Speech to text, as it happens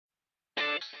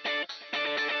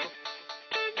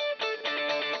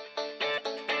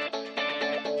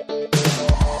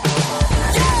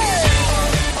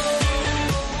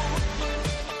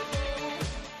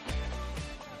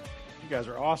guys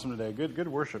are awesome today. Good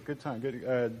worship, good time.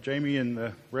 Good. Jamie and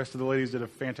the rest of the ladies did a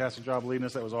fantastic job leading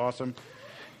us. That was awesome.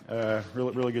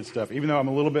 Really good stuff. Even though I'm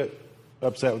a little bit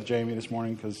upset with Jamie this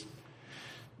morning because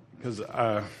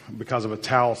of a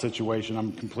towel situation,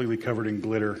 I'm completely covered in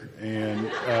glitter,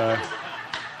 and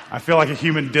I feel like a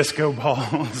human disco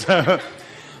ball. So,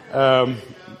 I'm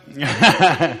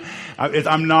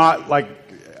not like.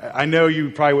 I know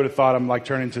you probably would have thought I'm like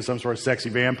turning into some sort of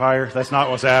sexy vampire. That's not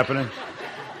what's happening.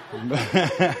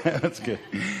 That's good.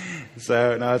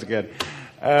 So, no, that's good.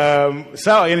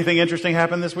 So, anything interesting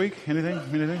happened this week?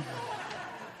 Anything?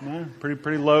 No,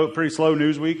 pretty slow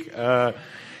news week.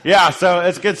 Yeah, so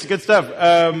it's good stuff.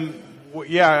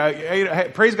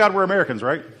 Praise God, we're Americans,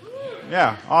 right?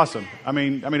 Yeah, awesome. I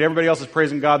mean, everybody else is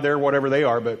praising God there, whatever they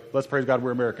are, but let's praise God,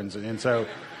 we're Americans, and so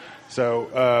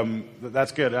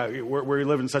that's good. We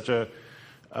live in such a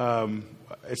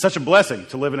it's such a blessing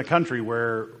to live in a country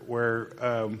where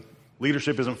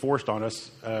leadership isn't forced on us.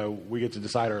 We get to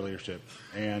decide our leadership,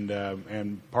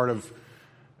 and part of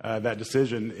that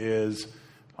decision is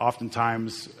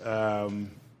oftentimes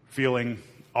feeling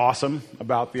awesome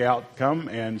about the outcome,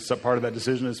 and some part of that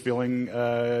decision is feeling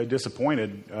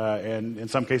disappointed, and in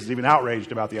some cases even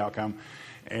outraged about the outcome.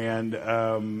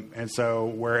 And so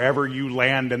wherever you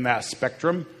land in that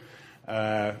spectrum,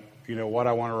 what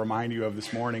I want to remind you of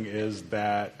this morning is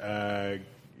that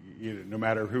no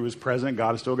matter who is president,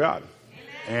 God is still God.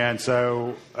 Amen. And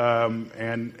so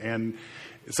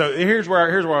so here's where I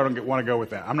don't want to go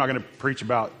with that. I'm not going to preach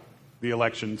about the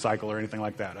election cycle or anything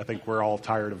like that. I think we're all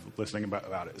tired of listening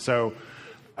about it. So,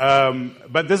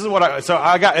 but this is what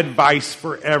I got advice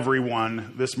for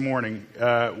everyone this morning,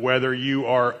 whether you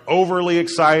are overly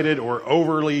excited or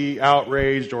overly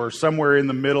outraged or somewhere in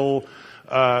the middle,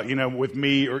 with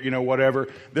me or, whatever.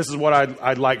 This is what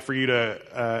I'd like for you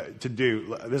to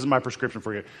do. This is my prescription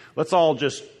for you. Let's all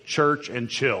just church and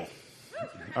chill.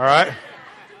 All right?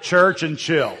 Church and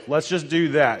chill. Let's just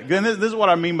do that. Then this is what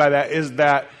I mean by that is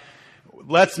that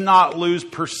let's not lose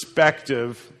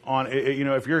perspective on,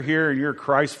 if you're here and you're a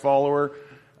Christ follower,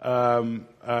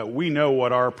 we know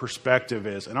what our perspective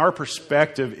is. And our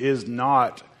perspective is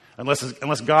not,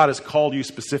 unless God has called you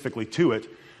specifically to it,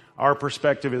 our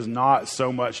perspective is not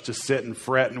so much to sit and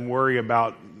fret and worry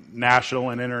about national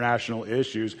and international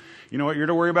issues. You know what you're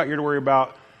to worry about? You're to worry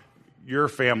about your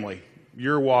family,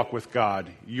 your walk with God,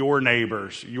 your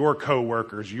neighbors, your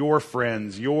coworkers, your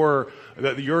friends, your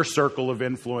circle of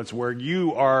influence, where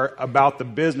you are about the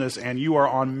business and you are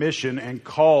on mission and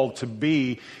called to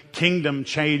be kingdom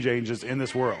change agents in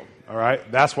this world. All right?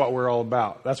 That's what we're all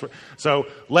about. So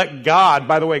let God,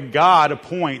 by the way, God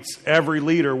appoints every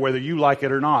leader whether you like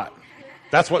it or not.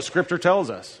 That's what Scripture tells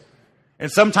us. And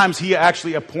sometimes He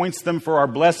actually appoints them for our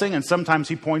blessing, and sometimes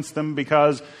He appoints them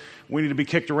because we need to be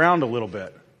kicked around a little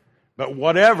bit. But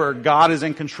whatever, God is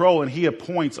in control, and He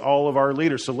appoints all of our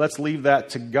leaders. So let's leave that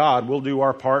to God. We'll do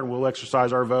our part, and we'll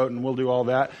exercise our vote, and we'll do all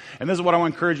that. And this is what I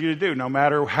want to encourage you to do. No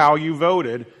matter how you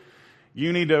voted,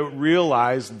 you need to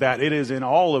realize that it is in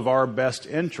all of our best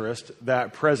interest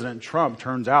that President Trump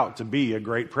turns out to be a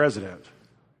great president.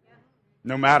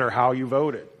 No matter how you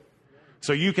voted.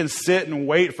 So you can sit and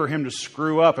wait for him to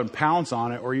screw up and pounce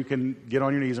on it, or you can get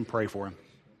on your knees and pray for him.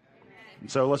 And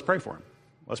so let's pray for him.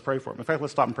 Let's pray for him. In fact,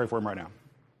 let's stop and pray for him right now.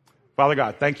 Father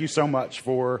God, thank you so much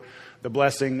for the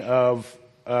blessing of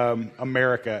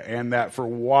America, and that for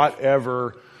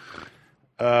whatever,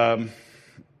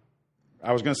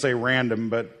 I was going to say random,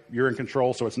 but you're in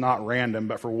control, so it's not random,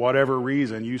 but for whatever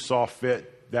reason you saw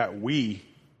fit that we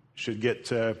should get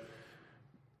to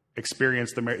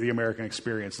experience the American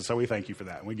experience. And so we thank you for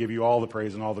that. And we give you all the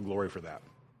praise and all the glory for that.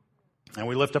 And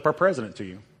we lift up our president to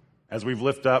you. As we've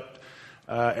lifted up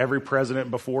every president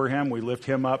before him, we lift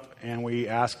him up and we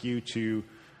ask you to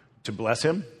bless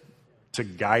him, to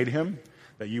guide him,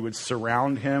 that you would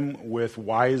surround him with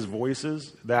wise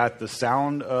voices, that the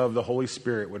sound of the Holy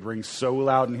Spirit would ring so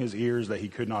loud in his ears that he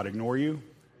could not ignore you.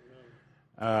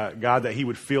 God, that he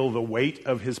would feel the weight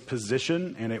of his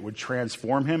position and it would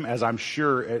transform him, as I'm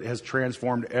sure it has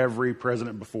transformed every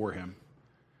president before him.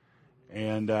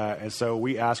 And so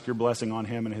we ask your blessing on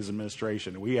him and his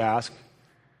administration. We ask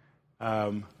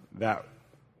that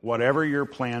whatever your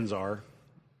plans are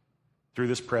through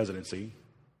this presidency,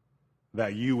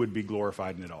 that you would be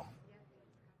glorified in it all.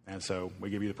 And so we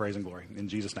give you the praise and glory. In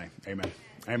Jesus' name, amen.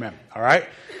 Amen. All right.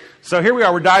 So here we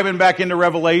are. We're diving back into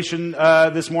Revelation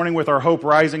this morning with our Hope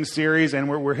Rising series, and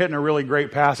we're hitting a really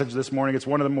great passage this morning. It's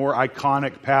one of the more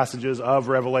iconic passages of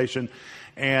Revelation,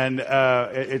 and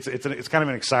it's kind of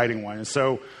an exciting one. And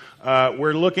so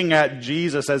we're looking at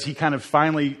Jesus as he kind of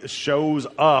finally shows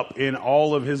up in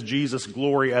all of his Jesus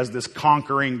glory as this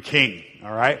conquering king.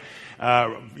 All right.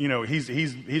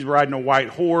 He's riding a white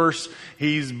horse.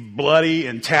 He's bloody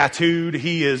and tattooed.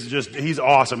 He's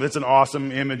awesome. It's an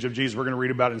awesome image of Jesus. We're going to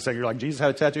read about it in a second. You're like, Jesus had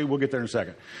a tattoo? We'll get there in a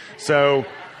second. So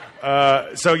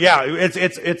yeah,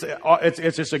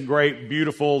 it's just a great,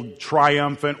 beautiful,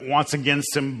 triumphant, once again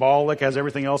symbolic, as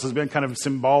everything else has been, kind of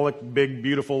symbolic, big,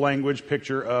 beautiful language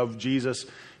picture of Jesus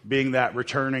being that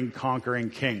returning,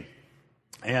 conquering king.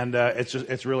 And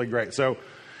it's really great. So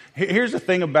here's the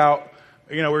thing about,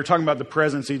 we were talking about the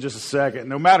presidency just a second.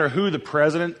 No matter who the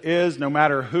president is, no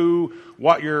matter who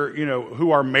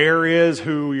our mayor is,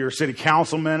 who your city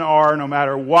councilmen are, no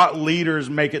matter what leaders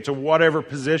make it to whatever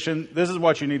position, this is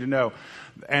what you need to know.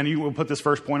 And you will put this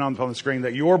first point on the screen,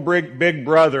 that your big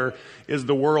brother is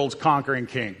the world's conquering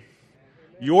king.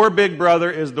 Your big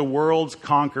brother is the world's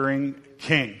conquering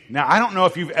king. Now, I don't know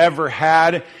if you've ever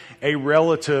had a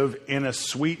relative in a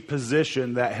sweet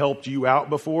position that helped you out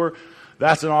before.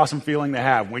 That's an awesome feeling to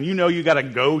have. When you know you got to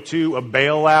go to a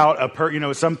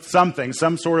bailout,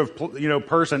 some sort of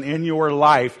person in your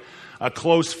life, a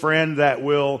close friend that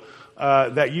will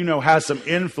that has some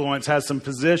influence, has some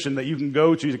position that you can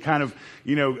go to kind of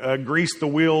grease the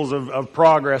wheels of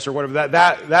progress or whatever.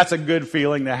 That's a good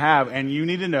feeling to have. And you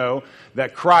need to know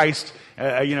that Christ,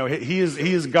 he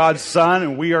is God's Son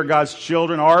and we are God's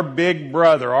children. Our big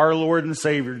brother, our Lord and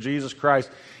Savior, Jesus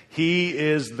Christ, he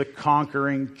is the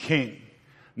conquering King.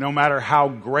 No matter how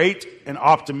great and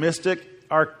optimistic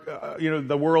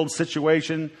the world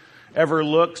situation ever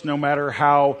looks, no matter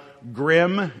how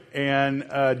grim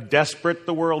and desperate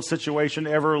the world situation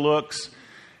ever looks,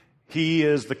 he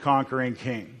is the conquering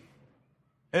king.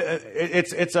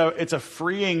 It's a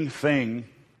freeing thing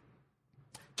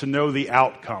to know the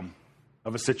outcome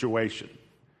of a situation.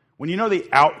 When you know the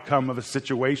outcome of a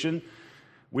situation,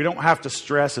 we don't have to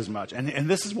stress as much. And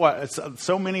this is what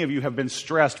so many of you have been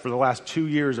stressed for the last 2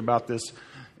 years about this,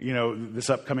 this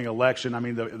upcoming election. I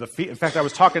mean, in fact, I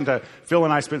was talking to Phil,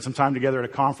 and I spent some time together at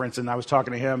a conference, and I was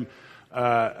talking to him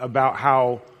about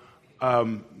how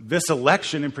this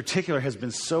election in particular has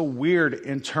been so weird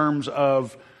in terms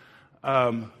of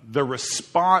the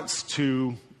response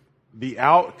to the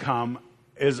outcome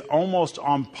is almost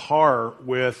on par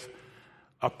with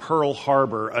a Pearl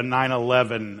Harbor, a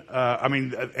 9/11.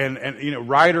 And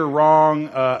right or wrong,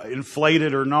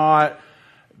 inflated or not,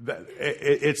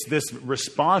 it's this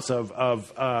response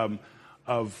of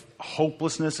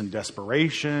hopelessness and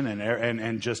desperation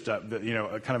and just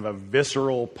a kind of a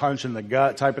visceral punch in the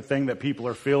gut type of thing that people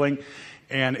are feeling,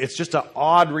 and it's just an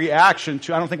odd reaction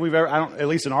to. I don't think we've ever, at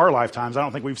least in our lifetimes, I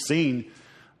don't think we've seen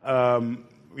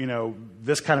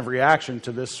this kind of reaction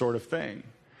to this sort of thing.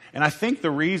 And I think the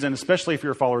reason, especially if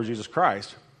you're a follower of Jesus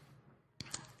Christ,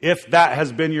 if that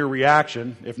has been your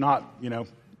reaction, if not,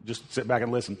 just sit back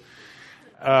and listen.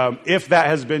 If that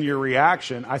has been your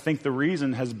reaction, I think the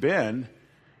reason has been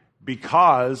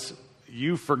because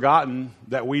you've forgotten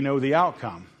that we know the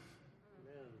outcome.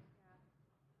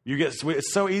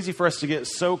 It's so easy for us to get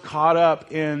so caught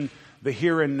up in the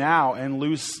here and now and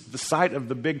lose the sight of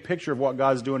the big picture of what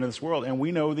God's doing in this world. And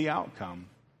we know the outcome.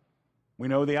 We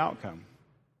know the outcome.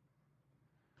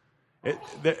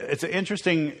 It's an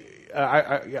interesting.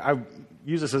 I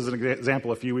used this as an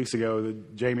example a few weeks ago.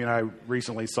 Jamie and I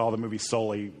recently saw the movie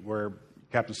Sully, where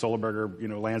Captain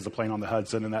Sullenberger, lands the plane on the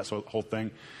Hudson and that whole thing,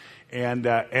 and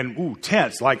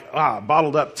tense,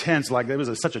 bottled up tense, like it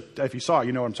was if you saw it,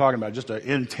 you know what I'm talking about, just an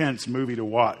intense movie to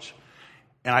watch.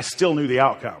 And I still knew the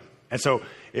outcome, and so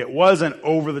it wasn't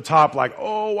over the top, like,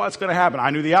 oh, what's going to happen?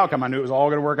 I knew the outcome. I knew it was all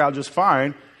going to work out just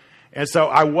fine. And so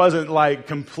I wasn't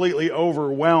completely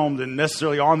overwhelmed and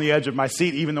necessarily on the edge of my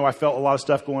seat, even though I felt a lot of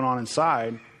stuff going on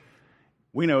inside.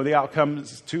 We know the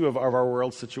outcomes, too, of our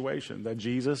world situation, that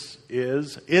Jesus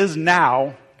is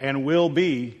now and will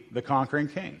be the conquering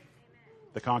king.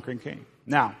 The conquering king.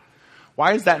 Now,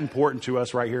 why is that important to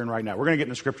us right here and right now? We're going to get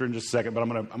into Scripture in just a second, but I'm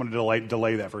going to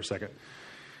delay that for a second.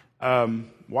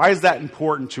 Why is that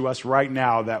important to us right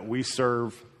now that we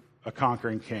serve a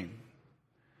conquering king?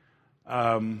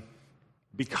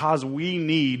 Because we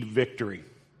need victory.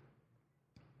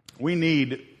 We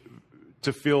need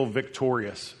to feel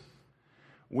victorious.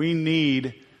 We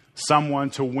need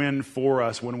someone to win for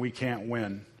us when we can't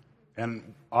win.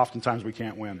 And oftentimes we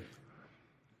can't win.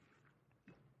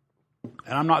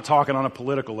 And I'm not talking on a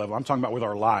political level. I'm talking about with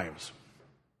our lives.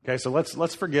 Okay, so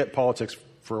let's forget politics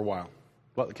for a while.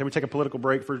 Can we take a political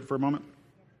break for a moment?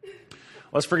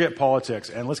 Let's forget politics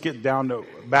and let's get down to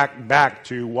back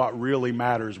to what really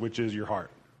matters, which is your heart.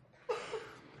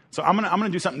 So I'm gonna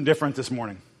do something different this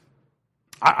morning.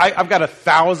 I've got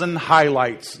 1,000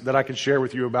 highlights that I could share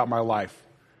with you about my life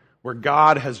where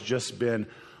God has just been,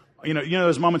 you know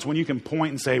those moments when you can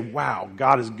point and say, wow,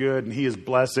 God is good and he is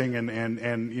blessing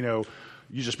and you know,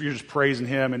 you're just praising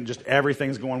him and just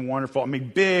everything's going wonderful. I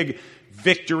mean, big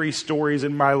victory stories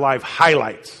in my life,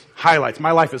 highlights.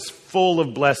 My life is full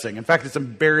of blessing. In fact, it's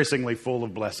embarrassingly full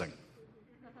of blessing.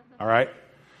 All right?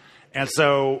 And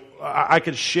so I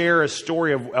could share a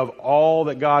story of all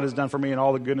that God has done for me and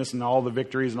all the goodness and all the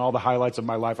victories and all the highlights of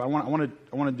my life. I want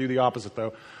to do the opposite,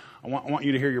 though. I want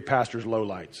you to hear your pastor's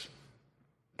lowlights.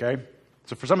 Okay?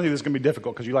 So for some of you, this is going to be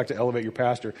difficult because you like to elevate your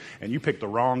pastor, and you picked the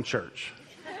wrong church.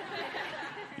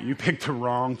 You picked the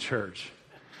wrong church.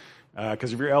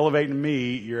 Because if you're elevating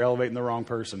me, you're elevating the wrong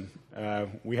person.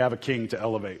 We have a king to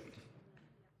elevate.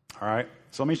 All right?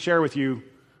 So let me share with you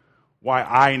why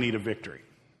I need a victory.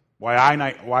 Why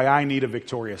I need a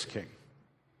victorious king.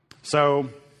 So,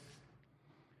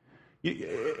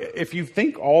 if you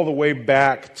think all the way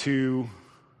back to,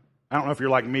 I don't know if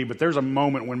you're like me, but there's a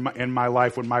moment in my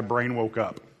life when my brain woke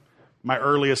up. My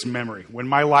earliest memory, when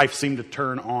my life seemed to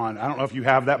turn on. I don't know if you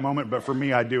have that moment, but for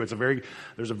me, I do.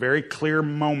 There's a very clear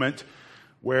moment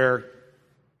where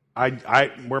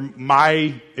where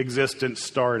my existence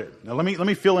started. Now, let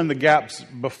me fill in the gaps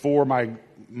before my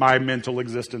mental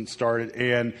existence started,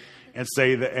 and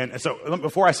say that. And so,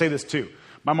 before I say this too,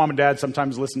 my mom and dad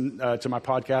sometimes listen to my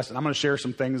podcast, and I'm going to share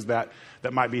some things that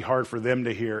might be hard for them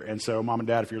to hear. And so, mom and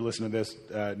dad, if you're listening to this,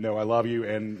 know I love you,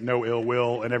 and no ill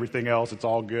will, and everything else. It's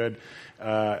all good.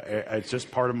 It's just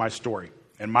part of my story,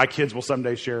 and my kids will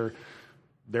someday share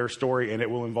their story, and it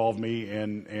will involve me,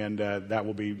 and that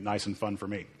will be nice and fun for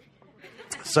me.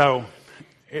 So,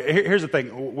 here's the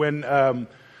thing: when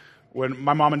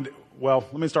my mom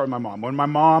let me start with my mom. When my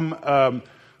mom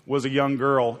was a young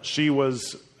girl, she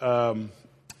was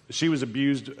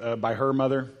abused by her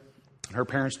mother. Her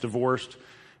parents divorced,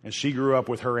 and she grew up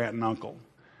with her aunt and uncle,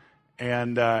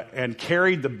 and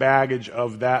carried the baggage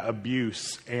of that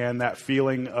abuse and that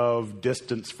feeling of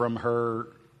distance from her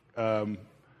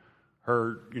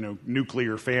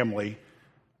nuclear family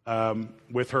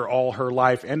with her all her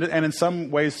life, and in some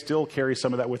ways still carries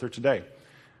some of that with her today.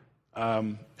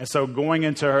 And so going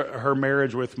into her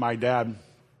marriage with my dad,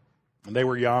 they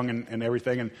were young and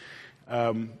everything,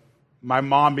 and my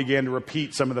mom began to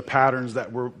repeat some of the patterns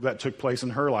that took place in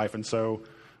her life, and so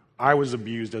I was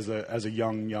abused as a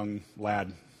young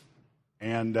lad.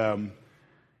 And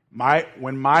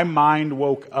when my mind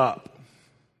woke up,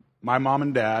 my mom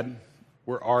and dad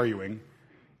were arguing,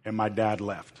 and my dad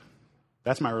left.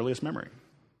 That's my earliest memory.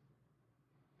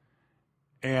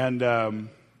 And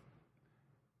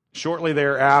shortly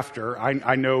thereafter,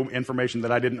 I know information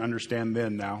that I didn't understand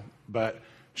then now, but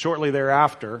shortly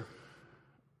thereafter,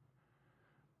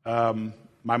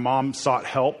 my mom sought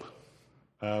help,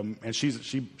 and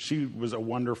she was a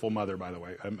wonderful mother, by the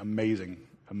way, an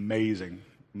amazing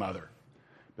mother.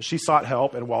 But she sought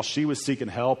help, and while she was seeking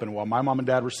help, and while my mom and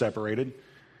dad were separated,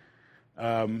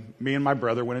 me and my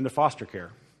brother went into foster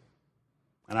care.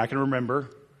 And I can remember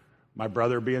my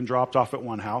brother being dropped off at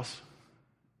one house,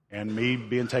 and me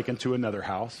being taken to another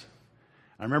house.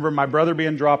 I remember my brother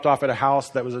being dropped off at a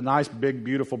house that was a nice, big,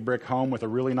 beautiful brick home with a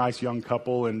really nice young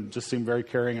couple and just seemed very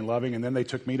caring and loving. And then they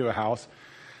took me to a house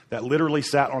that literally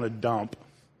sat on a dump.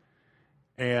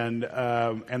 And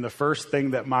the first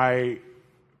thing that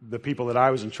the people that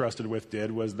I was entrusted with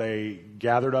did was they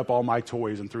gathered up all my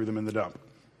toys and threw them in the dump.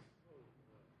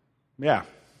 Yeah,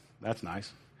 that's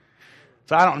nice.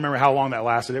 So I don't remember how long that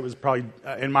lasted. It was probably,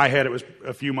 in my head, it was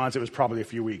a few months. It was probably a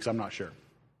few weeks. I'm not sure.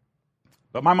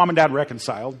 But my mom and dad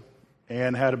reconciled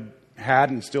and had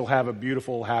and still have a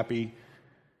beautiful, happy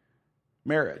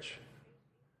marriage.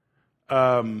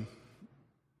 God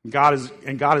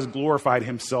has glorified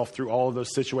Himself through all of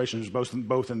those situations,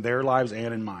 both in their lives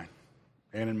and in mine.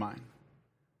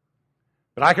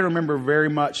 But I can remember very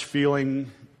much feeling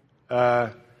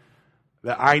that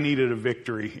I needed a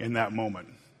victory in that moment.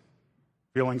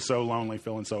 Feeling so lonely,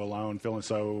 feeling so alone, feeling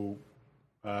so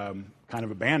kind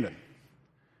of abandoned.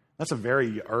 That's a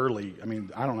very early,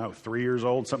 I don't know, 3 years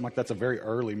old, something like that's a very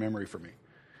early memory for me.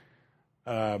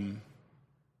 But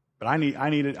I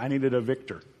needed a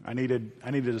victor. I needed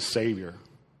a savior.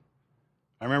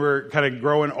 I remember kind of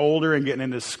growing older and getting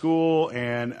into school,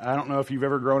 and I don't know if you've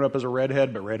ever grown up as a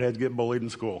redhead, but redheads get bullied in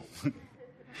school.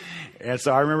 And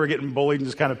so I remember getting bullied and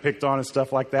just kind of picked on and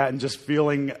stuff like that, and just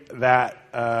feeling that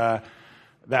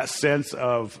sense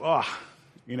of, I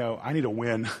need to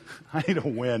win. I need to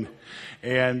win.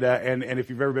 And if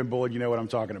you've ever been bullied, you know what I'm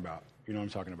talking about. And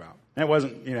it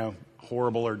wasn't,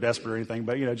 horrible or desperate or anything,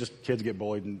 but, just kids get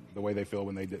bullied and the way they feel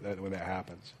when that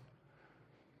happens.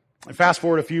 Fast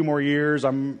forward a few more years,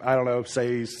 I don't know,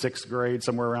 say 6th grade,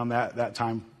 somewhere around that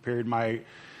time period, my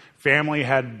family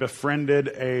had befriended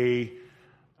a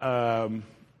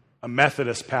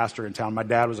Methodist pastor in town. My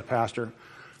dad was a pastor.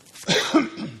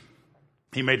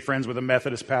 He made friends with a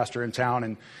Methodist pastor in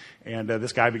town, and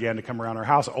this guy began to come around our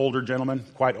house, older gentleman,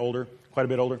 quite a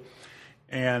bit older.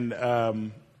 And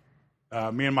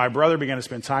me and my brother began to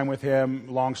spend time with him.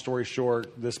 Long story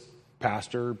short, this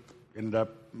pastor ended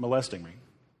up molesting me.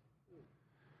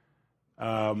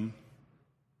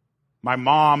 My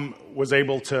mom was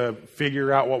able to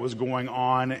figure out what was going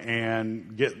on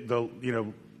and get the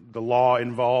law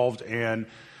involved, and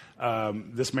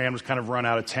this man was kind of run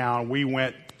out of town.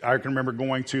 I can remember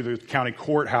going to the county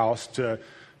courthouse to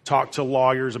talk to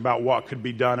lawyers about what could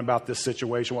be done about this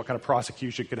situation, what kind of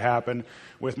prosecution could happen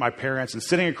with my parents, and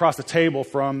sitting across the table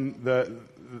from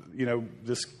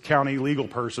this county legal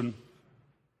person,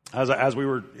 as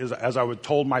I was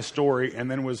told my story, and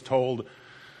then was told,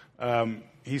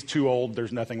 he's too old,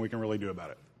 there's nothing we can really do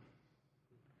about it.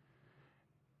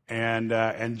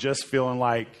 And just feeling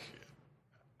like,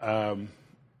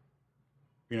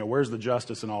 where's the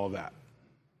justice in all of that?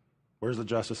 Where's the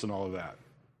justice in all of that?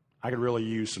 I could really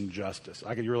use some justice.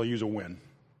 I could really use a win.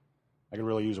 I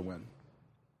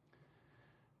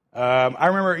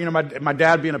remember, my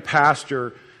dad being a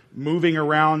pastor, moving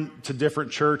around to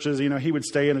different churches. He would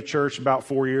stay in a church about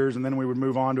 4 years, and then we would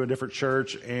move on to a different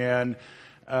church. And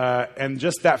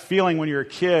just that feeling when you're a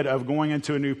kid of going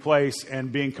into a new place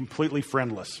and being completely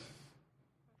friendless.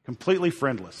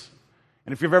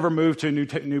 And if you've ever moved to a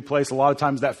new place, a lot of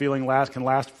times that feeling can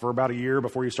last for about a year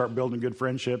before you start building good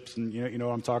friendships, and you know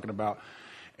what I'm talking about.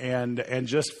 And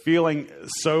just feeling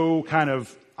so kind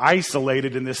of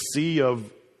isolated in this sea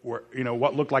of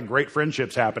what looked like great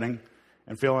friendships happening,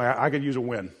 and feeling like I could use a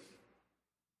win.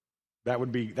 That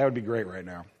would be great right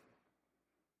now.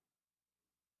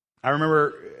 I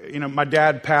remember, my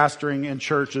dad pastoring in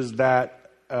churches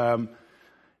that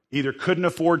either couldn't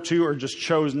afford to or just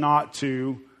chose not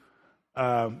to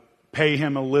pay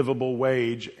him a livable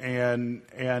wage,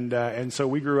 and so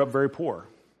we grew up very poor.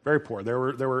 Very poor. There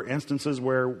were instances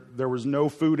where there was no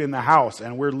food in the house,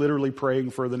 and we're literally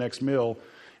praying for the next meal,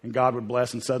 and God would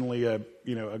bless, and suddenly a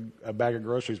bag of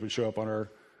groceries would show up on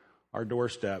our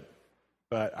doorstep.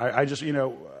 But I just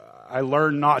I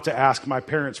learned not to ask my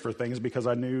parents for things because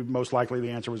I knew most likely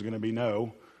the answer was going to be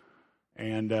no,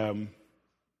 and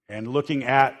looking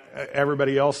at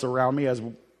everybody else around me, as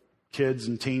kids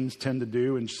and teens tend to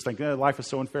do, and just think, life is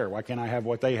so unfair. Why can't I have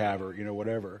what they have, or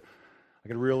whatever? I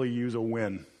could really use a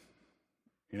win.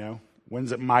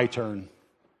 When's it my turn?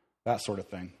 That sort of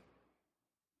thing.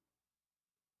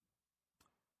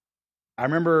 I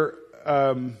remember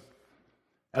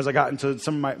as I got into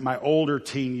some of my older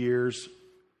teen years,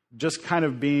 just kind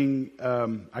of being,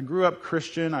 I grew up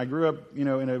Christian. I grew up, in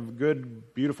a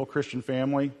good, beautiful Christian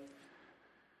family.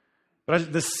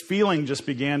 But this feeling just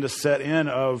began to set in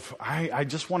of, I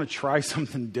just want to try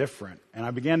something different. And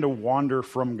I began to wander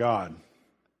from God.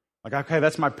 Like, okay,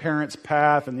 that's my parents'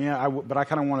 path, and but I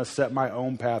kind of want to set my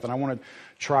own path, and I want to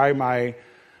try my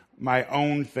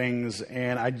own things,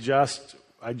 and I just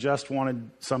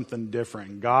wanted something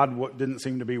different. God didn't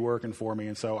seem to be working for me,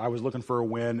 and so I was looking for a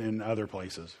win in other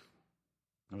places.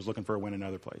 I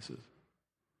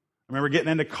remember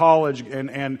getting into college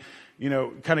and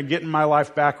kind of getting my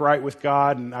life back right with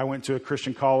God, and I went to a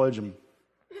Christian college and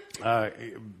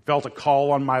felt a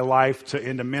call on my life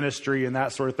into ministry and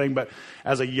that sort of thing. But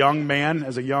as a young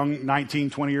 19,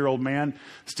 20-year-old man,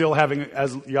 still having,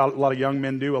 as a lot of young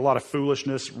men do, a lot of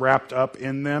foolishness wrapped up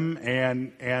in them,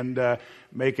 and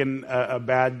making a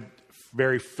bad,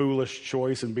 very foolish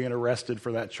choice and being arrested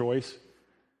for that choice.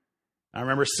 I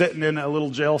remember sitting in a little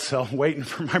jail cell waiting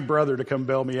for my brother to come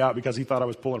bail me out because he thought I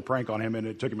was pulling a prank on him, and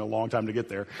it took him a long time to get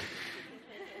there.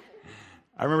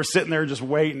 I remember sitting there just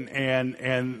waiting,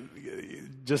 and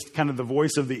just kind of the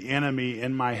voice of the enemy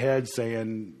in my head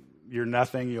saying, "You're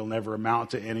nothing, you'll never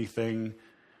amount to anything,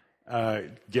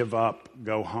 give up,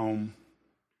 go home."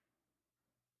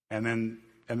 And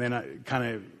then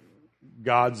kind of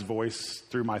God's voice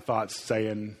through my thoughts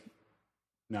saying,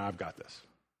 "No, I've got this."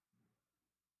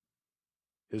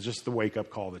 It's just the wake-up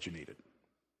call that you needed.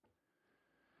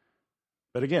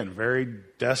 But again, very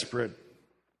desperate,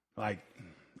 like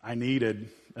I needed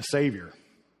a Savior.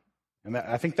 And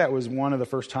I think that was one of the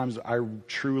first times I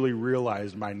truly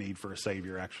realized my need for a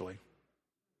Savior, actually.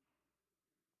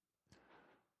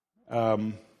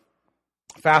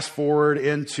 Fast forward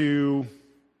into,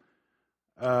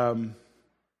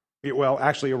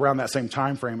 actually around that same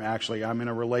time frame, I'm in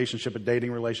a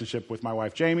dating relationship with my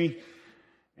wife, Jamie.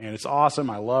 And it's awesome.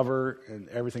 I love her, and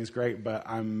everything's great. But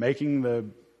I'm making the,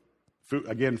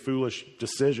 again, foolish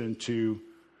decision to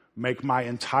make my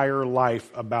entire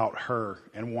life about her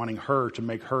and wanting her to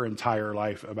make her entire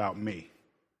life about me.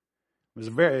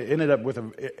 It ended up with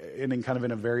ending kind of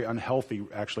in a very unhealthy,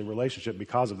 actually, relationship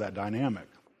because of that dynamic.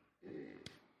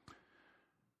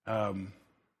 And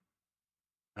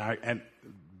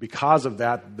because of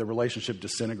that, the relationship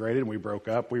disintegrated and we broke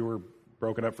up. We were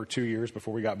broken up for 2 years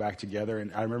before we got back together.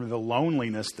 And I remember the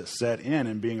loneliness that set in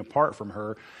and being apart from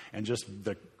her and just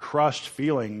the crushed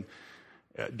feeling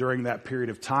during that period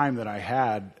of time that I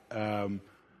had.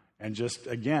 And just,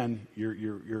 again,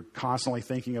 you're constantly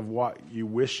thinking of what you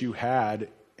wish you had,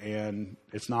 and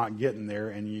it's not getting there,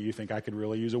 and you think, I could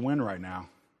really use a win right now.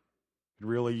 I could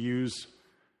really use,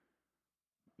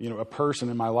 a person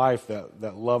in my life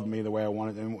that loved me the way I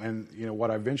wanted. And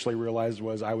what I eventually realized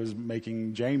was I was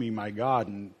making Jamie my God,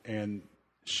 and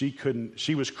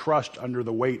she was crushed under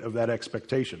the weight of that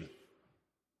expectation.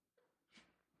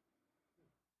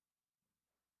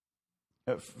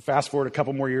 Fast forward a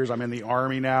couple more years, I'm in the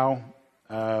Army now.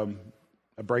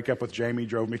 A breakup with Jamie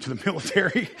drove me to the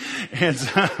military, and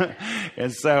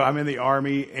so I'm in the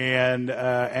Army,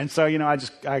 and so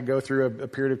I go through a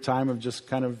period of time of just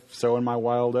kind of sowing my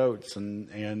wild oats,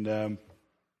 and a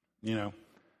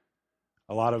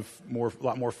lot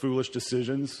more foolish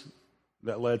decisions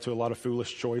that led to a lot of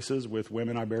foolish choices with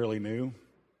women I barely knew,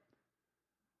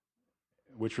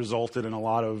 which resulted in a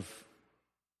lot of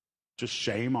just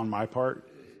shame on my part.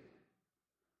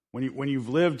 When you've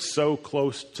lived so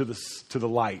close to the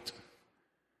light,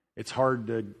 it's hard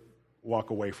to walk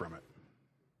away from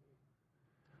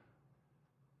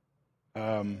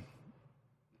it.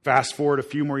 Fast forward a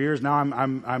few more years, now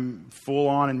I'm full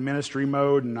on in ministry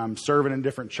mode, and I'm serving in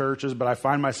different churches. But I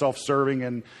find myself serving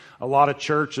in a lot of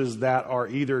churches that are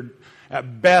either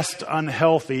at best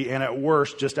unhealthy and at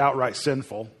worst just outright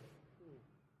sinful,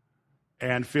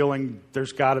 and feeling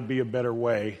there's got to be a better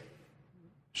way.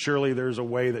 Surely there's a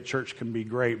way that church can be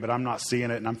great, but I'm not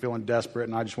seeing it, and I'm feeling desperate,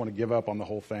 and I just want to give up on the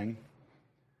whole thing.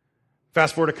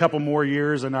 Fast forward a couple more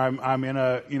years, and I'm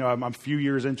a few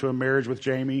years into a marriage with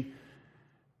Jamie,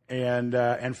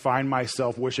 and find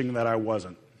myself wishing that I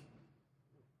wasn't,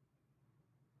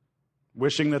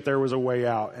 wishing that there was a way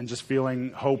out, and just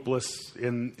feeling hopeless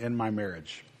in my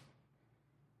marriage.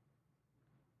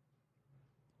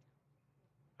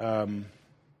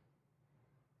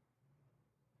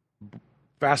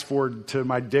 Fast forward to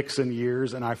my Dixon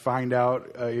years, and I find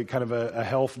out kind of a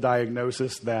health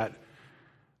diagnosis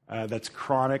that's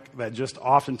chronic, that just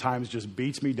oftentimes just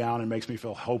beats me down and makes me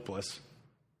feel hopeless.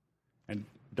 And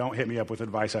don't hit me up with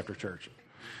advice after church.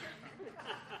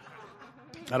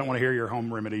 I don't want to hear your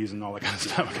home remedies and all that kind of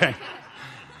stuff. Okay,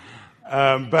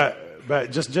 but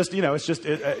just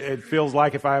it feels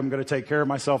like if I'm going to take care of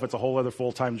myself, it's a whole other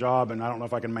full-time job, and I don't know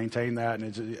if I can maintain that.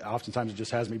 And oftentimes it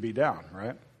just has me beat down,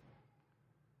 right?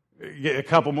 A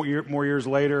couple more years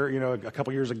later, a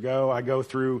couple years ago, I go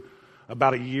through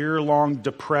about a year-long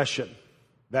depression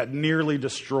that nearly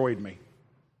destroyed me.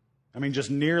 I mean,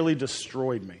 just nearly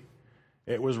destroyed me.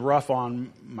 It was rough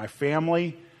on my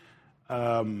family,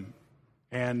 and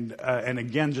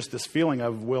again, just this feeling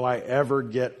of, will I ever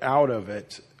get out of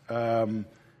it,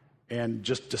 and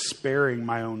just despairing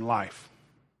my own life.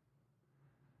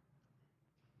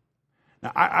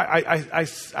 Now, I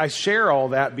share all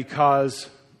that because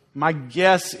my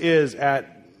guess is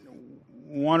at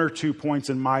one or 2 points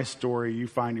in my story, you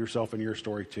find yourself in your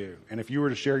story too. And if you were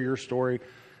to share your story,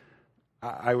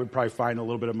 I would probably find a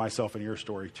little bit of myself in your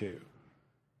story too.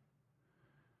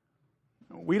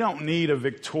 We don't need a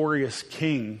victorious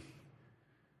king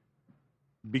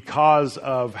because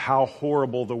of how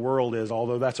horrible the world is,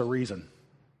 although that's a reason.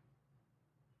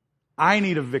 I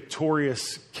need a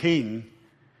victorious king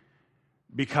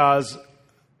because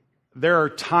there are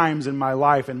times in my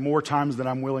life, and more times than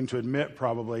I'm willing to admit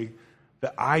probably,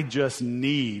 that I just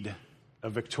need a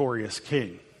victorious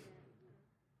king.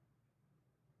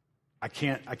 I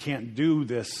can't do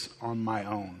this on my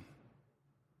own.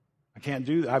 I can't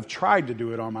do that. I've tried to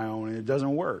do it on my own, and it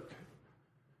doesn't work.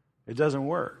 It doesn't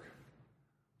work.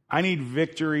 I need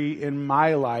victory in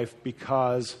my life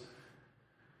because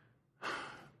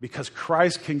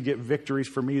Christ can get victories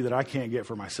for me that I can't get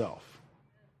for myself.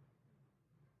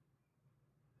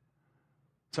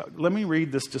 So let me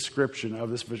read this description of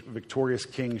this victorious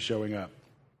king showing up,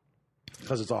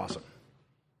 because it's awesome.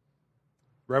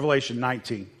 Revelation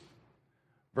 19,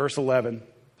 verse 11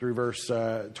 through verse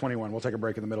 21. We'll take a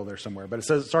break in the middle there somewhere. But it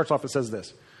says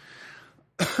this.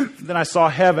 Then I saw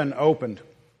heaven opened,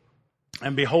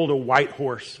 And behold, a white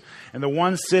horse. And the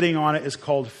one sitting on it is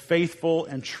called Faithful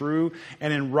and True.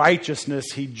 And in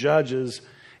righteousness he judges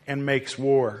and makes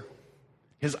war.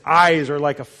 His eyes are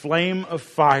like a flame of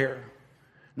fire.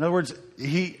 In other words,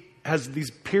 he has these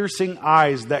piercing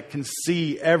eyes that can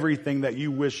see everything that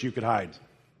you wish you could hide.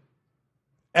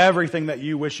 Everything that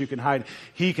you wish you could hide,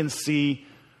 he can see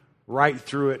right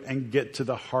through it and get to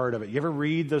the heart of it. You ever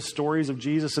read the stories of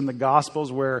Jesus in the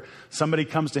Gospels where somebody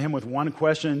comes to him with one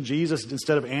question and Jesus,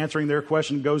 instead of answering their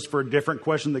question, goes for a different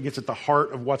question that gets at the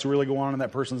heart of what's really going on in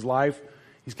that person's life?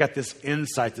 He's got this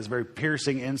insight, this very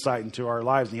piercing insight into our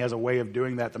lives, and he has a way of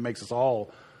doing that makes us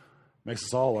all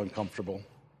uncomfortable.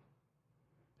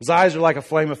 His eyes are like a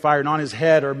flame of fire, and on his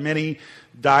head are many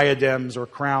diadems or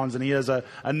crowns, and he has a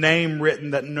name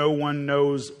written that no one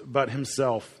knows but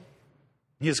himself.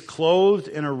 He is clothed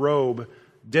in a robe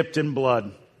dipped in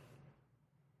blood.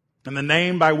 And the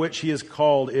name by which he is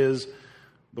called is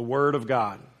the Word of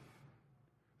God.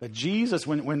 That Jesus,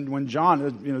 when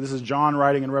John, this is John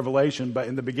writing in Revelation, but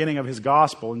in the beginning of his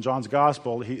gospel, in John's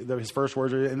gospel, his first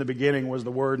words are, in the beginning was the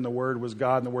Word, and the Word was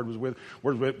God, and the Word was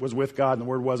with God, and the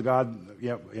Word was God.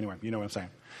 Yeah, anyway, you know what I'm saying.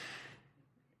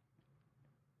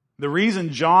 The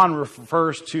reason John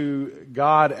refers to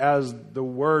God as the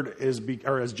Word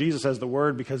or as Jesus as the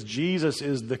Word, because Jesus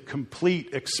is the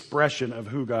complete expression of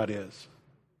who God is.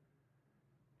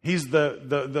 He's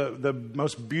the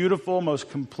most beautiful,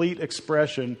 most complete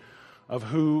expression of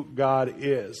who God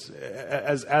is.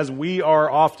 As we are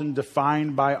often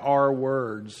defined by our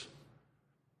words,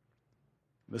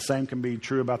 the same can be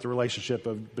true about the relationship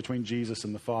between Jesus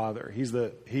and the Father.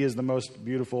 He is the most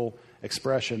beautiful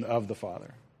expression of the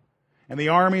Father. And the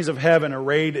armies of heaven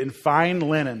arrayed in fine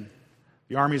linen,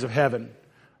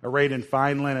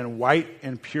 white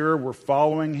and pure, were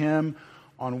following him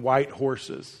on white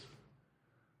horses.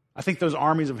 I think those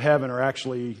armies of heaven are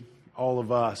actually all of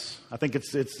us. I think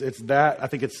it's that. I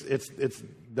think it's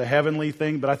the heavenly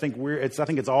thing, but I think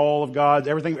it's all of God's,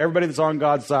 everybody that's on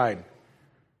God's side.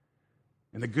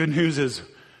 And the good news is,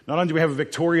 not only do we have a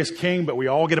victorious king, but we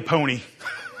all get a pony.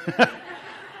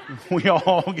 We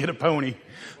all get a pony.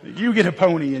 You get a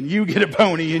pony, and you get a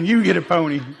pony, and you get a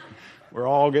pony. We're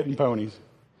all getting ponies.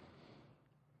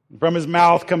 From his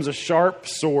mouth comes a sharp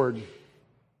sword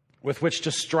with which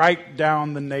to strike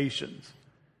down the nations.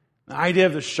 The idea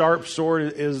of the sharp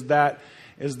sword is that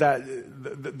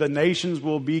the nations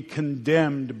will be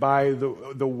condemned by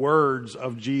the words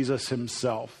of Jesus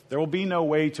himself. There will be no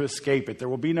way to escape it. There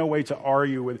will be no way to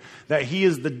argue with that. He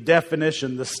is the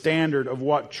definition, the standard of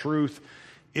what truth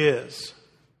is.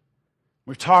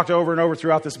 We've talked over and over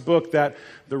throughout this book that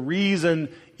the reason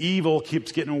evil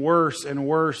keeps getting worse and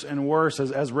worse and worse,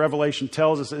 as Revelation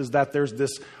tells us, is that there's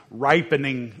this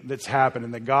ripening that's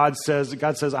happening. That God says,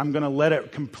 I'm going to let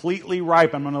it completely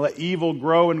ripen. I'm going to let evil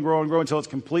grow and grow and grow until it's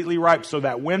completely ripe, so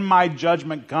that when my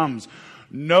judgment comes,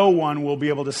 no one will be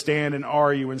able to stand and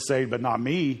argue and say, but not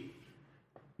me.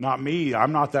 Not me.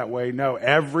 I'm not that way. No,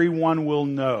 everyone will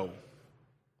know.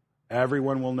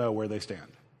 Everyone will know where they stand.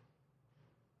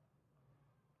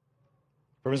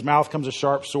 From his mouth comes a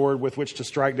sharp sword with which to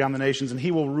strike down the nations, and he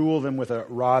will rule them with a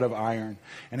rod of iron.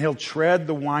 And he'll tread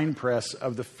the winepress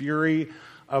of the fury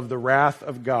of the wrath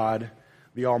of God,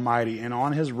 the Almighty. And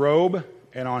on his robe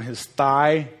and on his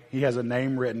thigh, he has a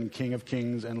name written, King of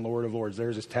Kings and Lord of Lords.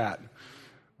 There's his tat,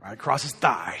 right across his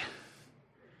thigh.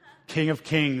 King of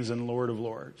Kings and Lord of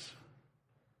Lords.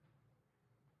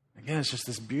 Again, it's just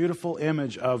this beautiful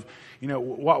image of,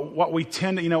 what we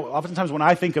tend to, oftentimes when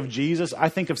I think of Jesus, I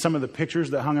think of some of the pictures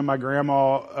that hung in my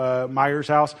grandma Meyer's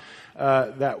house.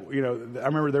 I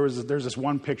remember there's this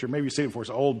one picture, maybe you've seen it before, it's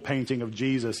an old painting of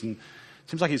Jesus, and it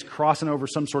seems like he's crossing over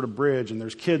some sort of bridge, and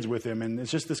there's kids with him, and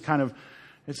it's just this kind of,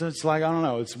 it's like, I don't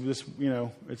know, it's this,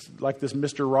 it's like this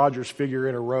Mr. Rogers figure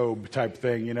in a robe type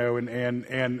thing,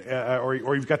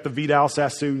 or you've got the Vidal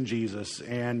Sassoon Jesus,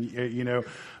 and,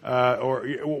 or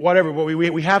whatever. But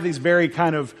we have these very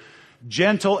kind of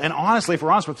gentle, and honestly, if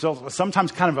we're honest with ourselves,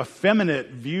 sometimes kind of effeminate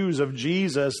views of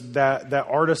Jesus that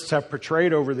artists have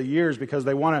portrayed over the years, because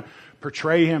they want to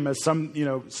portray him as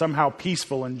somehow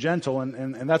peaceful and gentle,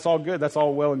 and that's all good. That's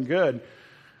all well and good.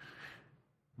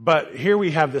 But here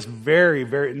we have this very,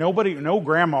 very, no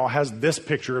grandma has this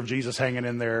picture of Jesus hanging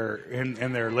in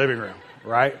their living room,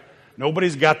 right?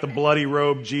 Nobody's got the bloody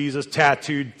robe Jesus,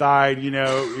 tattooed thigh,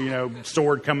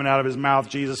 sword coming out of his mouth,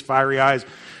 Jesus, fiery eyes.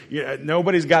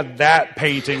 Nobody's got that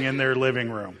painting in their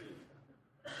living room.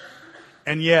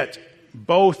 And yet,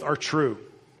 both are true.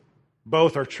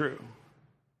 Both are true.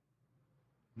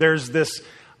 There's this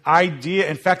idea,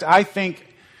 in fact, I think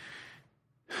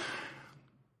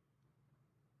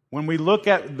When we look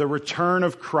at the return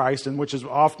of Christ, and which is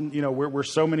often, where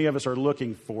so many of us are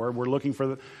looking for, we're looking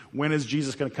for when is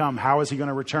Jesus going to come? How is he going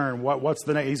to return? What's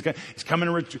the he's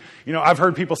coming to, I've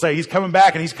heard people say he's coming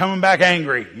back and he's coming back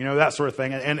angry, that sort of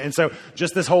thing. And so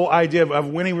just this whole idea of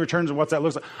when he returns and what that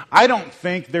looks like. I don't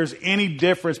think there's any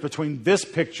difference between this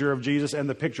picture of Jesus and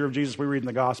the picture of Jesus we read in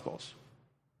the Gospels.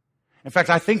 In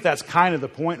fact, I think that's kind of the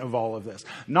point of all of this.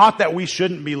 Not that we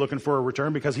shouldn't be looking for a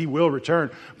return, because he will return.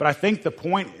 But I think the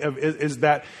point is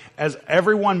that as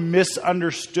everyone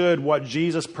misunderstood what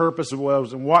Jesus' purpose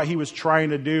was and what he was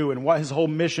trying to do and what his whole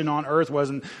mission on earth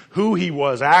was and who he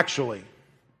was actually,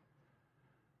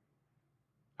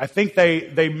 I think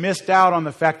they missed out on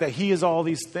the fact that he is all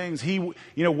these things.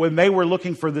 When they were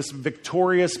looking for this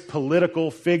victorious political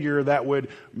figure that would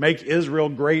make Israel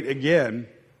great again,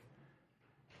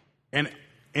 and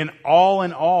in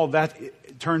all, that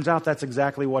it turns out that's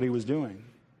exactly what he was doing.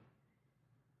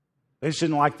 They just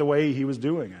didn't like the way he was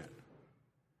doing it.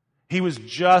 He was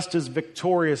just as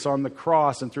victorious on the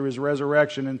cross and through his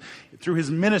resurrection and through his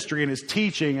ministry and his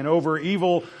teaching and over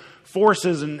evil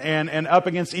forces and up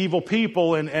against evil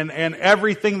people and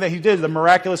everything that he did, the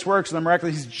miraculous works and the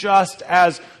miraculous, he's just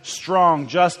as strong,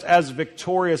 just as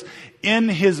victorious in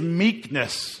his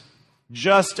meekness.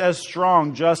 Just as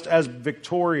strong, just as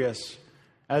victorious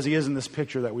as he is in this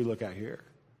picture that we look at here.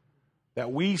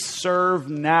 That we serve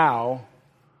now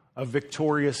a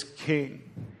victorious king,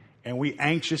 and we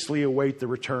anxiously await the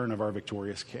return of our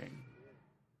victorious king.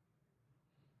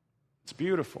 It's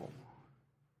beautiful.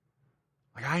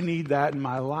 I need that in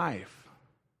my life.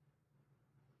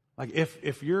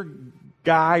 If your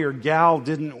guy or gal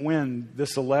didn't win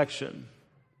this election,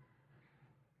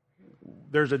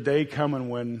 there's a day coming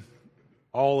when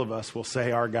all of us will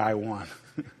say our guy won.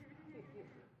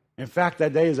 In fact,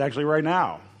 that day is actually right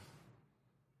now.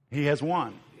 He has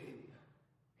won.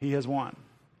 He has won.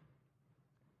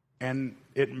 And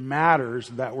it matters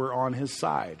that we're on his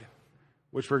side,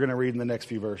 which we're going to read in the next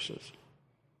few verses.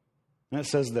 And it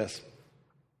says this: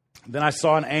 Then I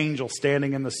saw an angel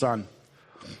standing in the sun,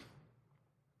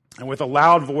 and with a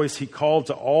loud voice he called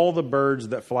to all the birds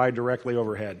that fly directly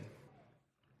overhead.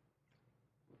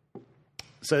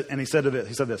 And he said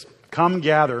this, "Come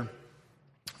gather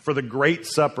for the great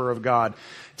supper of God,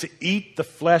 to eat the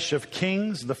flesh of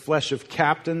kings, the flesh of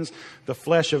captains, the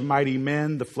flesh of mighty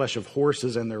men, the flesh of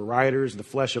horses and their riders, the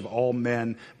flesh of all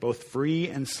men, both free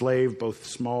and slave, both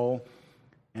small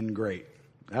and great."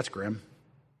 That's grim.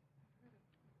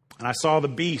 "And I saw the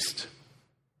beast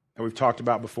that we've talked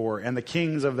about before, and the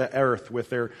kings of the earth with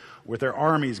their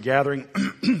armies gathering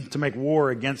to make war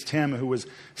against him who was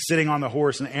sitting on the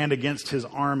horse and against his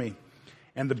army.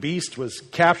 And the beast was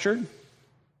captured,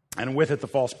 and with it the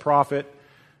false prophet,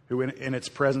 who in its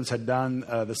presence had done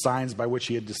the signs by which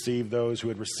he had deceived those who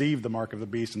had received the mark of the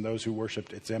beast and those who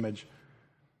worshipped its image.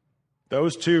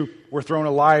 Those two were thrown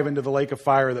alive into the lake of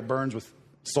fire that burns with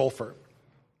sulfur.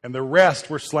 And the rest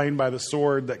were slain by the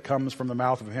sword that comes from the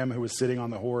mouth of him who was sitting on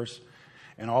the horse.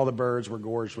 And all the birds were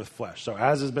gorged with flesh." So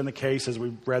as has been the case as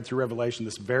we've read through Revelation,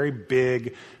 this very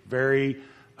big, very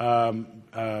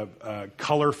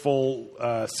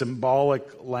colorful,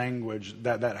 symbolic language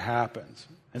that happens.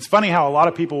 It's funny how a lot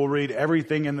of people will read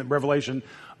everything in the Revelation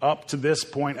up to this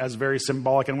point as very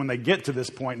symbolic. And when they get to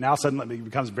this point, now suddenly it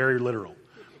becomes very literal.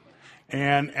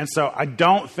 And so I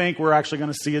don't think we're actually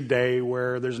going to see a day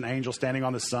where there's an angel standing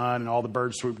on the sun and all the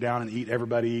birds swoop down and eat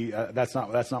everybody. That's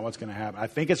not what's going to happen. I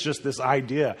think it's just this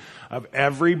idea of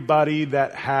everybody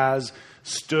that has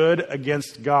stood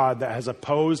against God, that has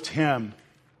opposed him.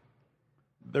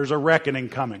 There's a reckoning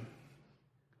coming.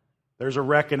 There's a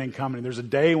reckoning coming. There's a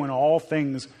day when all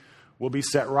things will be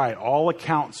set right. All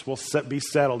accounts will be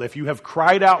settled. If you have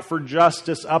cried out for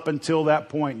justice up until that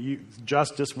point,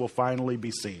 justice will finally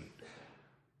be seen.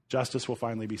 Justice will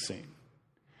finally be seen.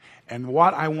 And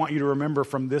what I want you to remember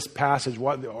from this passage,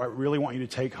 what I really want you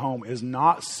to take home, is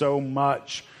not so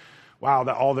much, wow,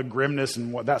 that all the grimness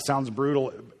and what that sounds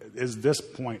brutal, is this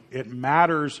point. It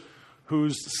matters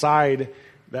whose side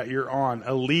that you're on.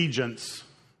 Allegiance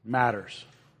matters.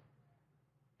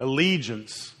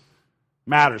 Allegiance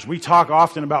matters. We talk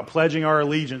often about pledging our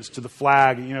allegiance to the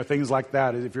flag, things like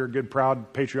that. If you're a good,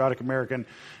 proud, patriotic American,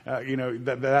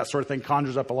 that sort of thing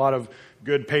conjures up a lot of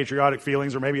good patriotic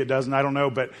feelings, or maybe it doesn't, I don't know.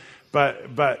 But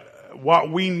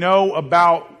what we know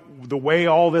about the way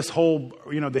all this whole,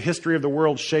 the history of the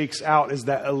world shakes out is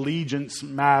that allegiance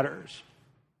matters.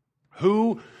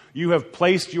 Who you have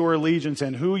placed your allegiance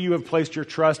in, who you have placed your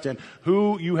trust in,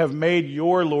 who you have made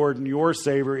your Lord and your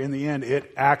Savior, in the end,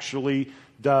 it actually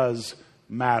does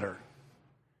matter.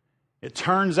 It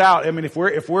turns out, if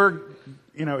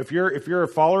you're a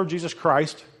follower of Jesus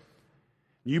Christ,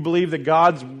 you believe that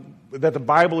the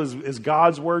Bible is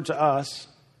God's word to us,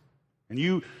 and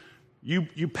you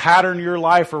pattern your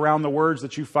life around the words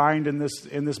that you find in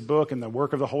this book and the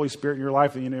work of the Holy Spirit in your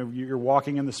life, and you're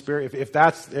walking in the Spirit. If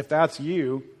that's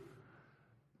you,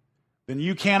 then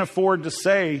you can't afford to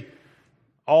say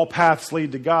all paths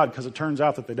lead to God, because it turns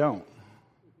out that they don't.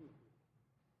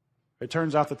 It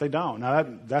turns out that they don't. Now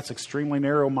that's extremely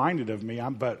narrow-minded of me.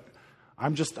 But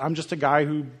I'm just a guy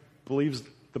who believes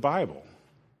the Bible.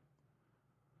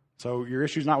 So your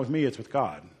issue's not with me; it's with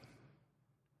God.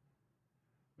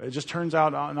 It just turns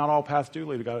out not all paths do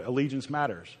lead to God. Allegiance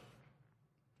matters.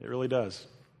 It really does.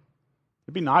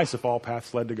 It'd be nice if all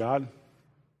paths led to God.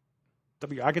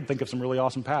 I could think of some really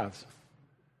awesome paths.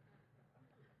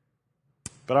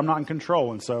 But I'm not in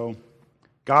control, and so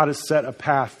God has set a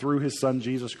path through His Son,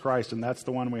 Jesus Christ, and that's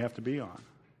the one we have to be on.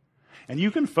 And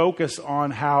you can focus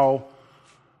on how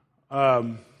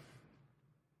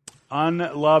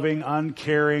unloving,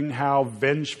 uncaring, how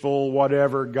vengeful,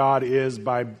 whatever God is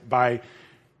by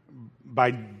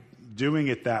doing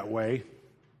it that way,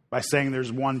 by saying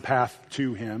there's one path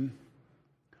to Him.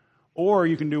 Or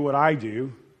you can do what I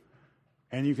do,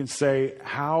 and you can say,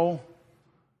 how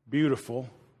beautiful,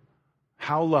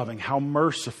 how loving, how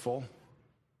merciful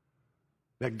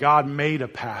that God made a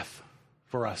path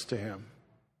for us to Him.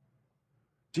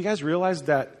 Do you guys realize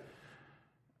that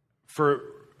for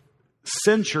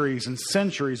centuries and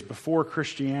centuries before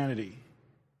Christianity,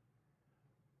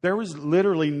 there was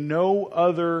literally no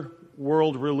other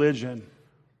world religion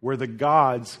where the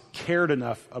gods cared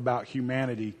enough about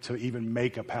humanity to even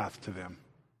make a path to them?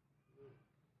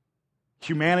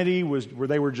 Humanity was where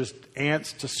they were just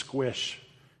ants to squish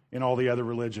in all the other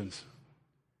religions.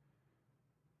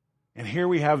 And here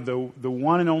we have the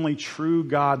one and only true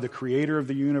God, the creator of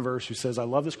the universe, who says, I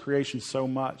love this creation so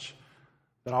much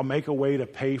that I'll make a way to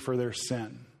pay for their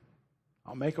sin.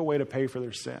 I'll make a way to pay for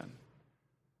their sin.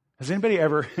 Has anybody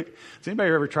ever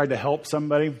tried to help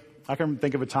somebody? I can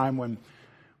think of a time when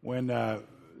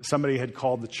somebody had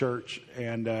called the church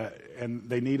and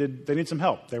they needed some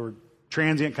help. They were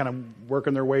transient, kind of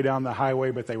working their way down the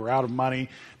highway, but they were out of money.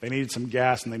 They needed some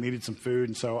gas and they needed some food.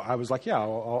 And so I was like, yeah,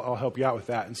 I'll help you out with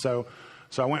that. And so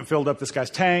I went and filled up this guy's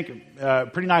tank.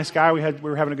 Pretty nice guy. We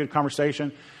were having a good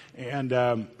conversation. And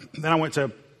then I was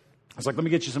like, let me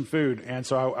get you some food. And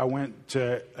so I went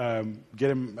to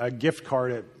get him a gift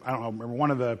card at, I don't know, remember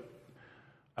one of the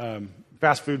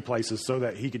fast food places so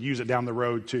that he could use it down the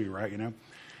road too, right?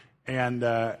 And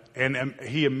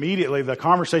he immediately, the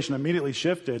conversation immediately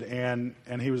shifted, and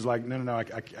he was like, no, I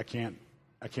can't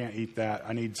eat that.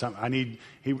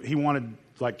 He wanted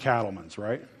like Cattleman's,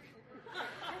 right?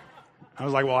 I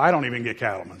was like, well, I don't even get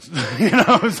Cattleman's,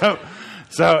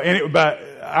 but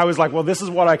I was like, well, this is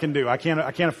what I can do. I can't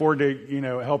afford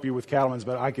to, help you with Cattleman's,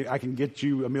 but I can get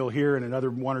you a meal here and another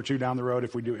one or two down the road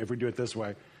if we do it this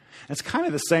way. And it's kind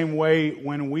of the same way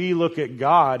when we look at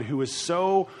God, who is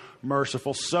so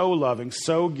merciful, so loving,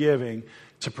 so giving,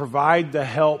 to provide the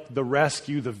help, the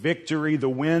rescue, the victory, the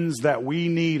wins that we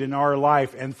need in our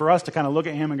life. And for us to kind of look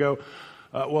at Him and go,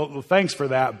 well, thanks for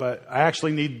that, but I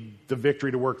actually need the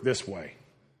victory to work this way.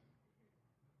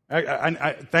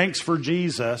 Thanks for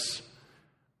Jesus,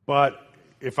 but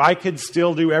if I could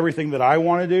still do everything that I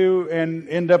want to do and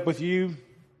end up with you,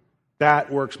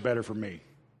 that works better for me.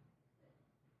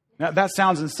 Now, that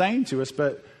sounds insane to us,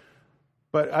 but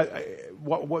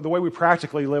the way we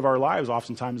practically live our lives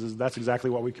oftentimes is that's exactly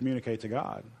what we communicate to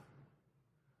God.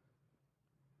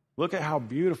 Look at how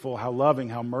beautiful, how loving,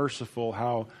 how merciful,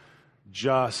 how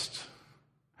just,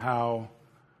 how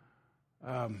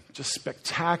just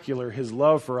spectacular His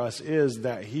love for us is,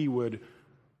 that He would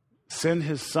send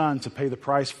His Son to pay the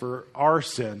price for our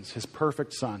sins, His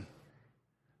perfect Son.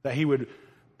 That He would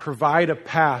provide a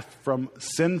path from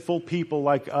sinful people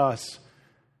like us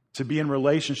to be in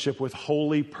relationship with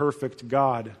holy, perfect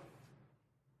God.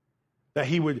 That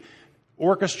He would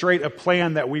orchestrate a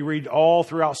plan that we read all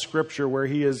throughout Scripture, where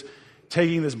He is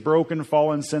taking this broken,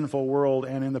 fallen, sinful world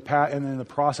and in the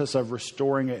process of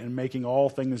restoring it and making all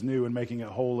things new and making it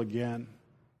whole again.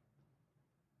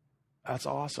 That's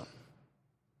awesome.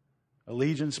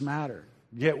 Allegiance matters.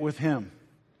 Get with Him.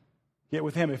 Get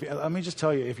with Him. Let me just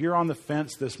tell you, if you're on the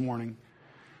fence this morning,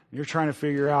 you're trying to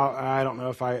figure out, I don't know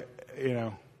if I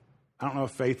don't know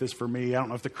if faith is for me. I don't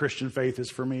know if the Christian faith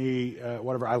is for me.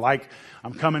 Whatever.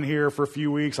 I'm coming here for a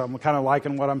few weeks. I'm kind of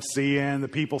liking what I'm seeing. The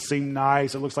people seem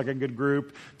nice. It looks like a good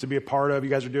group to be a part of. You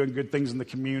guys are doing good things in the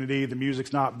community. The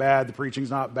music's not bad. The preaching's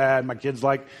not bad. My kids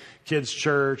like kids'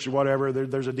 church, whatever.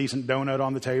 There's a decent donut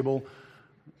on the table.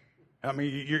 I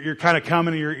mean, you're kind of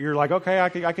coming and you're like, okay, I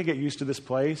could get used to this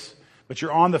place. But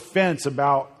you're on the fence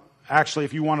about actually,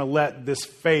 if you want to let this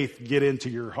faith get into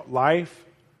your life,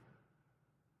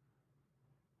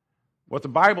 what the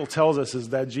Bible tells us is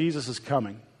that Jesus is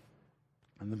coming.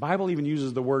 And the Bible even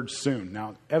uses the word soon.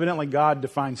 Now, evidently God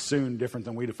defines soon different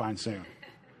than we define soon.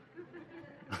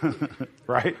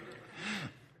 Right?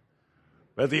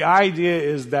 But the idea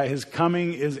is that his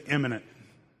coming is imminent.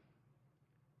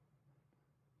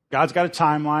 God's got a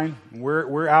timeline.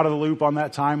 We're out of the loop on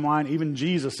that timeline. Even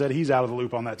Jesus said he's out of the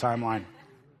loop on that timeline.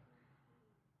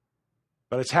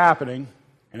 But it's happening,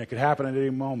 and it could happen at any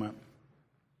moment.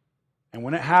 And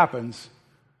when it happens,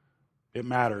 it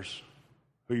matters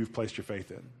who you've placed your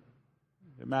faith in.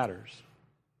 It matters.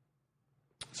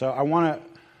 So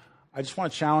I just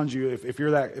want to challenge you, if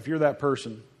you're that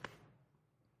person,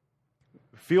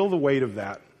 feel the weight of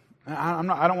that. I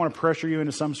don't want to pressure you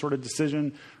into some sort of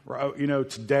decision,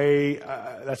 today.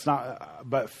 That's not.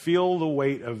 But feel the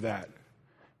weight of that.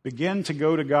 Begin to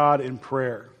go to God in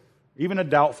prayer, even a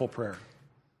doubtful prayer.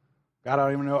 God,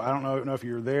 I don't know if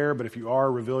you're there, but if you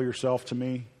are, reveal yourself to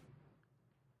me.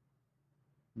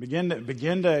 Begin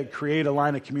to create a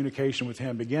line of communication with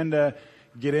Him. Begin to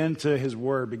get into His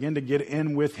Word. Begin to get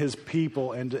in with His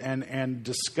people and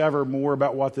discover more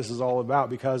about what this is all about,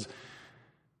 because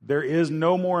there is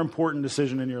no more important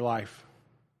decision in your life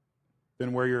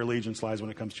than where your allegiance lies when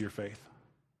it comes to your faith.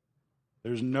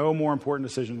 There's no more important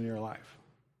decision in your life.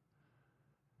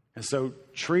 And so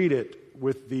treat it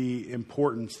with the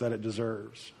importance that it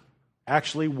deserves.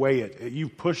 Actually weigh it.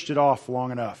 You've pushed it off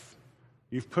long enough.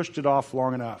 You've pushed it off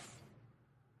long enough.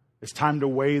 It's time to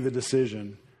weigh the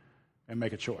decision and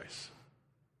make a choice.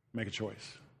 Make a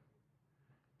choice.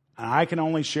 And I can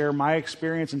only share my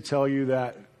experience and tell you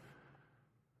that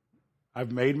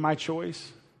I've made my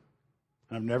choice,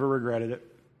 and I've never regretted it.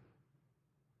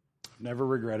 I've never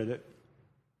regretted it.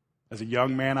 As a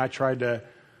young man, I tried to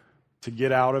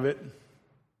get out of it.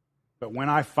 But when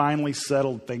I finally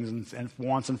settled things and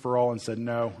once and for all and said,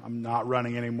 no, I'm not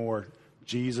running anymore.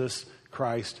 Jesus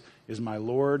Christ is my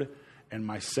Lord and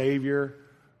my Savior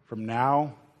from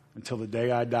now until the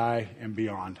day I die and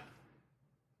beyond.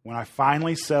 When I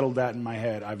finally settled that in my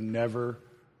head, I've never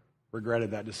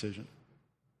regretted that decision.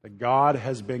 That God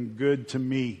has been good to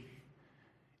me.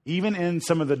 Even in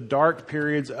some of the dark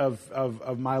periods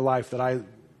of my life that I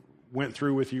went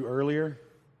through with you earlier,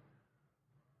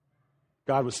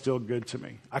 God was still good to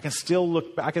me. I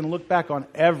can look back on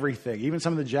everything, even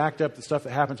some of the jacked up stuff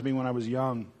that happened to me when I was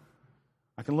young.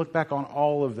 I can look back on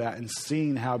all of that and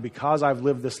seeing how, because I've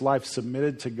lived this life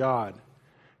submitted to God,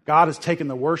 God has taken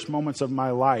the worst moments of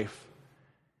my life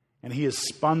and He has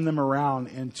spun them around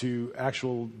into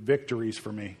actual victories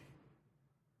for me.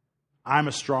 I'm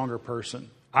a stronger person.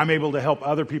 I'm able to help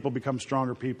other people become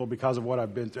stronger people because of what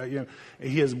I've been through.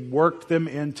 He has worked them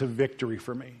into victory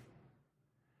for me.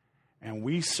 And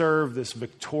we serve this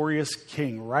victorious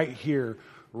King right here,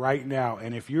 right now.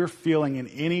 And if you're feeling in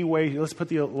any way, let's put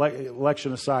the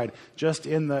election aside, just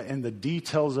in the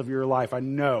details of your life, I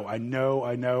know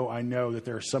that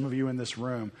there are some of you in this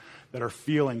room that are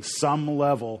feeling some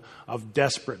level of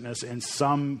desperateness in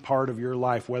some part of your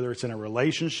life, whether it's in a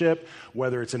relationship,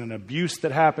 whether it's in an abuse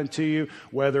that happened to you,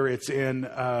 whether it's in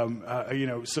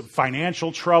some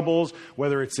financial troubles,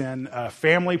 whether it's in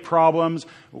family problems,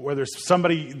 whether it's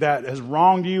somebody that has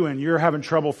wronged you and you're having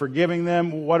trouble forgiving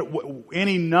them,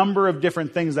 any number of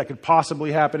different things that could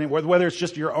possibly happen, whether it's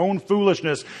just your own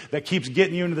foolishness that keeps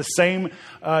getting you into the same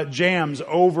jams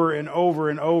over and over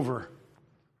and over.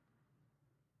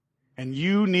 And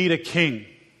you need a king.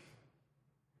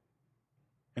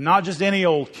 And not just any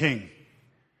old king.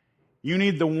 You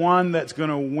need the one that's going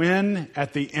to win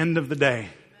at the end of the day.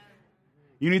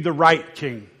 You need the right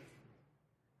king.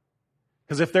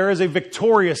 Because if there is a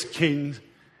victorious king,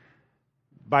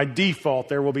 by default,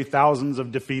 there will be thousands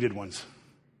of defeated ones.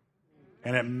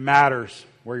 And it matters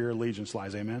where your allegiance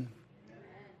lies. Amen?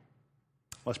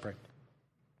 Let's pray.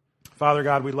 Father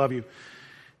God, we love you.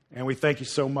 And we thank you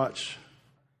so much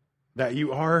that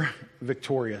you are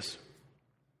victorious.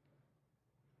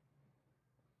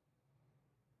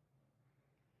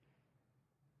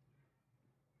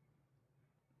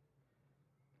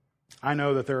 I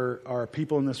know that there are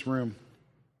people in this room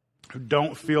who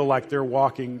don't feel like they're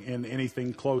walking in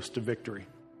anything close to victory.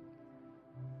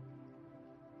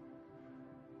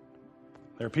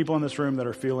 There are people in this room that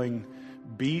are feeling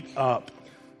beat up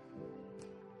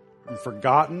and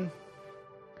forgotten,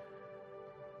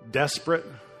 desperate,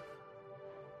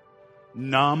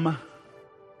 numb,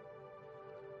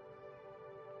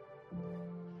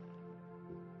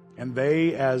 and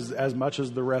they, as much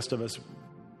as the rest of us,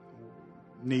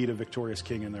 need a victorious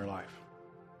king in their life.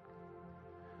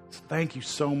 So thank you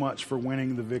so much for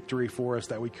winning the victory for us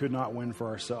that we could not win for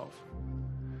ourselves.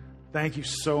 Thank you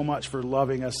so much for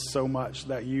loving us so much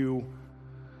that you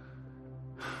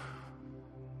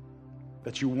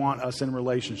want us in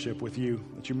relationship with you,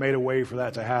 that you made a way for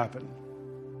that to happen.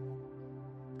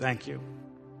 Thank you.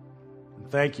 And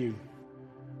thank you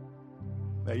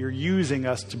that you're using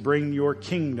us to bring your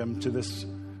kingdom to this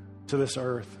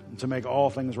earth and to make all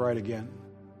things right again.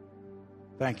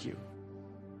 Thank you.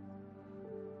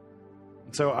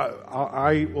 And so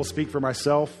I will speak for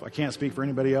myself. I can't speak for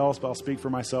anybody else, but I'll speak for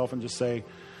myself and just say,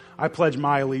 I pledge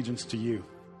my allegiance to you.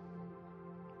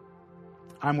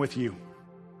 I'm with you.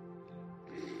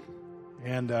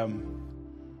 And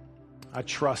I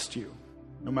trust you.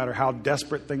 No matter how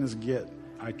desperate things get,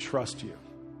 I trust you.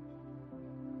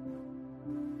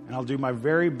 And I'll do my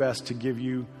very best to give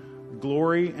you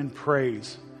glory and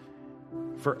praise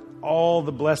for all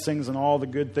the blessings and all the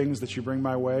good things that you bring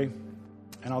my way.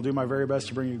 And I'll do my very best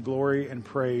to bring you glory and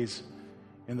praise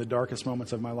in the darkest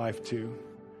moments of my life too.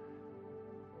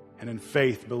 And in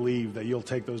faith, believe that you'll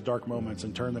take those dark moments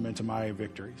and turn them into my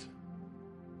victories.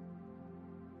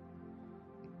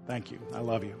 Thank you. I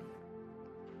love you.